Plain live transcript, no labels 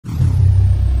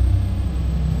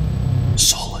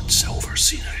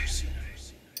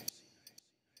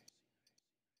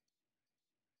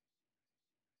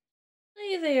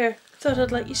there! Thought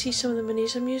I'd let you see some of the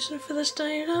minis I'm using for this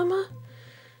diorama.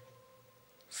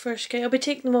 First guy, I'll be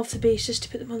taking them off the bases to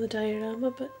put them on the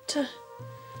diorama, but I'll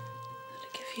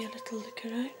give you a little look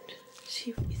around,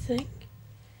 see what you think.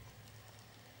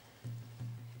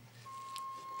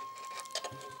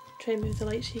 Try and move the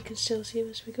light so you can still see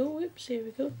them as we go. Whoops, here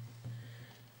we go.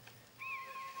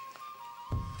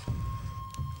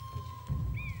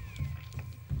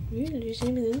 Ooh, losing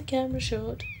him in the camera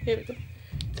shot. Here we go.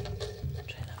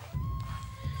 Try that one.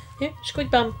 Here,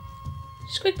 squig bum.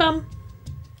 Squig bum.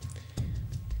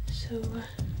 So, let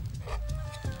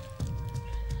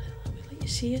me let you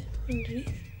see it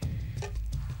underneath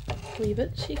a wee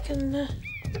bit so you can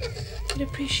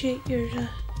appreciate your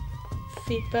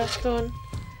feedback on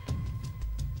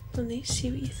these, see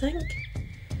what you think.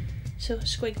 So,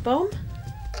 squig bum.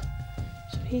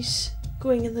 So he's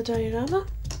going in the diorama.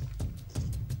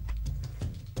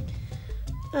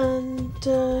 And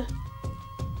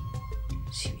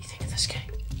see what you think of this guy.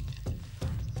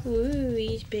 Ooh,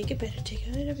 he's big. I better take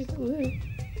it out of it. Ooh.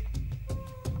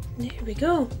 There we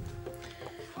go.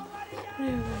 Now I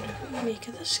wonder what you make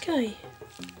of this guy.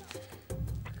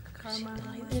 Trying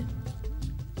to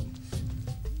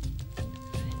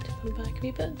come back a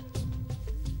wee bit.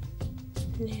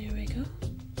 There we go.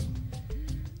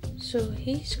 So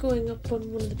he's going up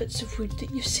on one of the bits of wood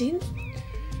that you've seen.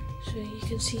 So you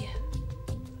can see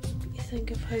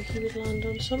think of how he would land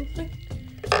on something.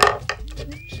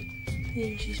 Oops.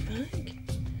 There's his back.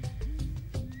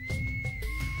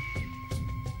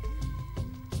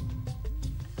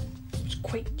 I was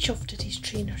quite chuffed at his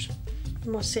trainers. I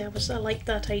must say I liked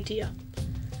that idea.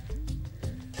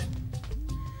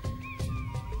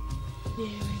 There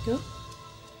we go.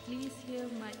 Please hear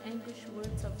my anguish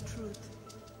words of truth.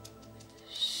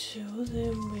 So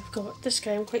then we've got this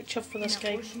guy. I'm quite chuffed with this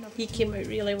guy. He came out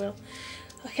really well.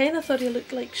 I kind of thought he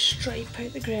looked like Stripe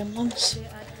out the Gremlins,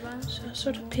 so I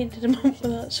sort of painted him up with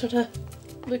that sort of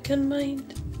look in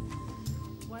mind.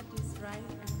 What is right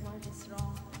and what is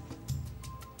wrong?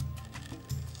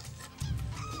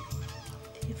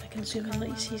 See if I can zoom in and let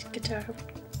you see his guitar.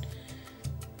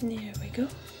 There we go.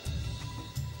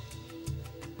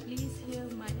 Please hear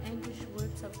my anguish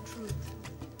words of truth.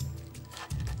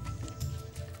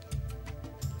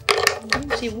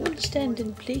 He won't stand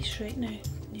in place right now.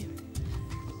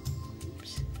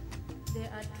 They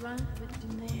are drunk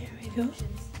with there we go.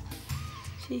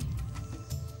 See?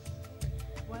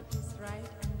 What is right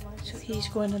and what so is he's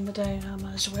wrong. going in the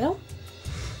diorama as well.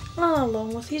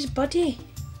 Along with his buddy.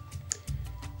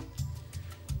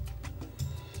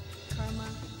 Karma.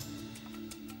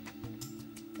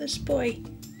 This boy,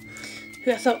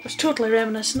 who I thought was totally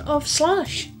reminiscent of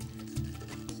Slash.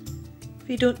 If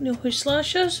you don't know who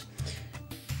Slash is,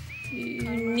 you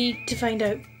need to find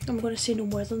out. I'm going to say no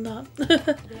more than that. They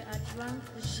are drunk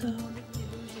with so. demonic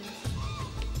delusions.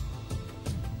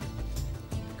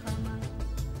 Karma.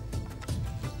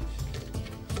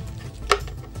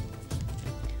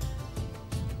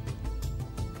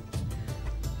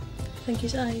 I think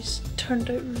his eyes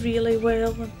turned out really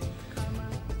well. And Karma.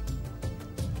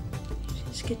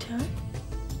 here's his guitar.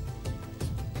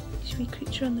 His wee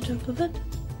creature on the top of it.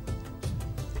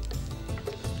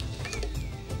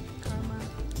 Karma.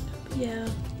 Yeah.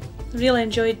 I really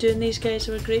enjoyed doing these guys,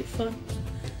 they were great fun.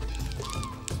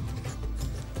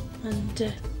 And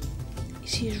you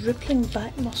see his rippling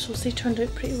back muscles, they turned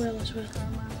out pretty well as well.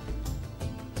 Karma.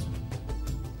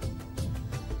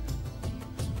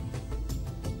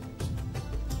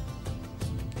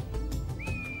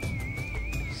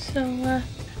 So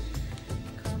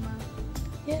Karma.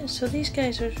 yeah, so these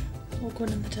guys are all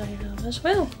going in the diorama as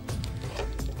well.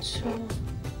 So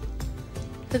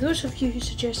for those of you who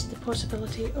suggested the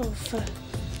possibility of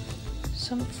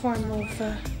some form of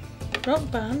rock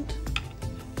band,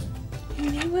 you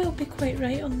may well be quite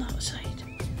right on that side.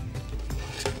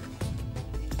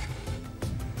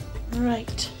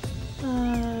 Right,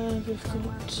 we've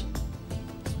got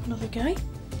another guy.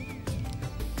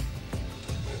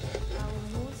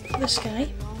 This guy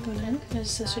going in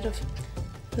is the sort of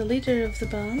the leader of the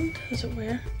band, as it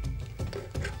were.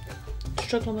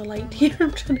 Struggling with light here.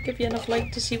 I'm trying to give you enough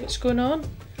light to see what's going on.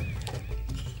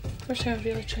 First time I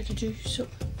really tried to do so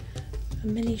a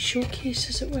mini showcase,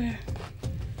 as it were.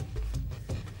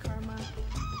 Karma.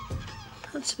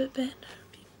 That's a bit better.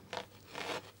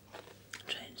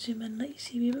 Try and zoom in, let you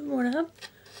see a wee bit more of him.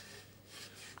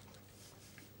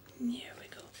 Here we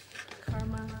go.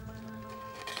 Karma.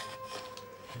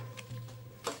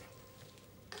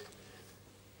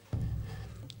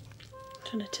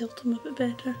 Trying to tilt him a bit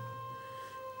better.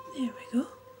 There we go.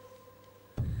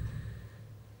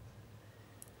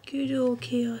 Good old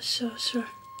Chaos Sorcerer.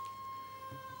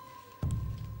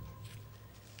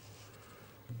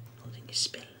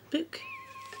 book.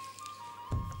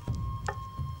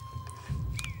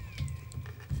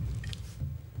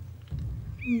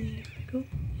 There we go.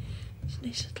 There's a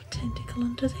nice little tentacle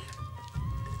under there.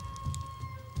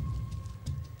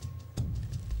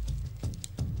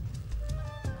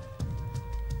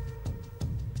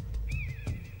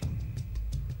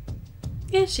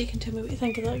 Yeah, so you can tell me what you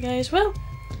think of that guy as well.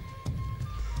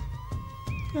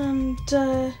 And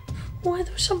oh,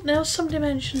 there was something else somebody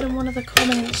mentioned in one of the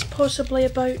comments, possibly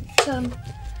about I think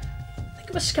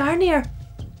it was Scarnier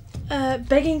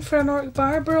begging for an orc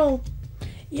bar brawl.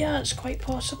 Yeah, it's quite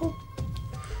possible.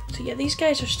 So yeah, these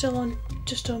guys are still on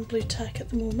just on blue tack at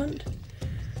the moment.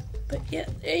 But yeah,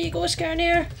 there you go,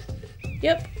 Scarnier.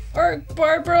 Yep, orc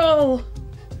bar brawl.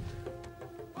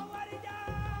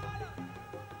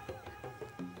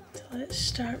 So let's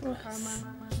start with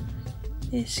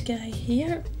this guy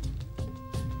here.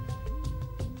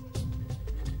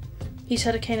 He's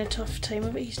had a kind of tough time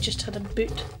of it. He's just had a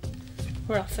boot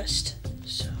or a fist,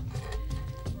 so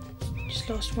just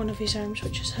lost one of his arms,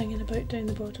 which is hanging about down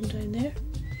the bottom down there.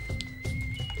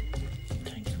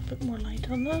 Try and get a bit more light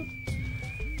on that.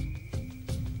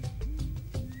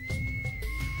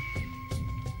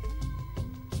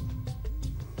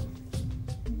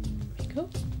 There we go.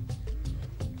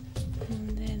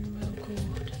 And then we'll go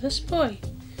to this boy.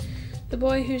 The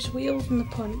boy who's wielding the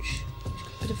punch. He's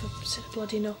got a bit of a set of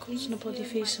bloody knuckles and a bloody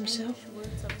face himself.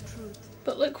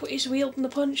 But look what he's wielding the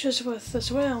punches with as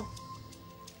well.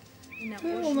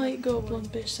 Little night goblin,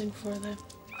 best thing for them.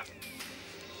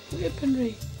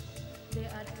 Weaponry. They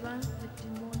are drunk with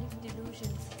demonic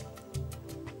delusions.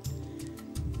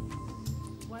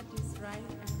 What is right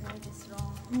and what is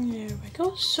wrong? There we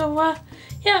go. So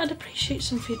yeah, I'd appreciate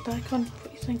some feedback on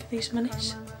what you think of these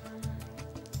minis.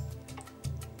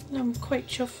 I'm quite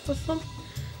chuffed with them.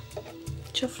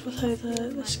 Chuffed with how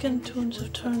the skin tones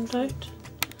have turned out.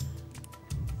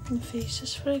 And the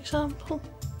faces, for example.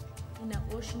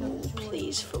 Oh,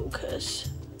 please focus.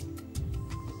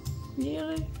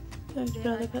 Nearly. I'd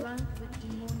rather bit.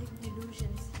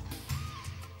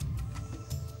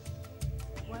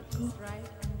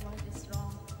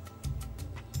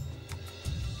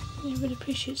 I would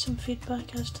appreciate some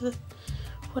feedback as to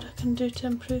what I can do to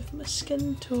improve my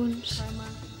skin tones.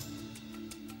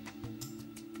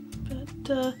 But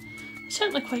I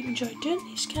certainly quite enjoyed doing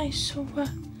these guys, so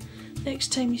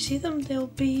next time you see them they'll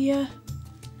be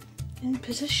in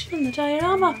position in the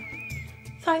diorama.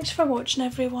 Thanks for watching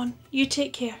everyone, you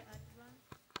take care.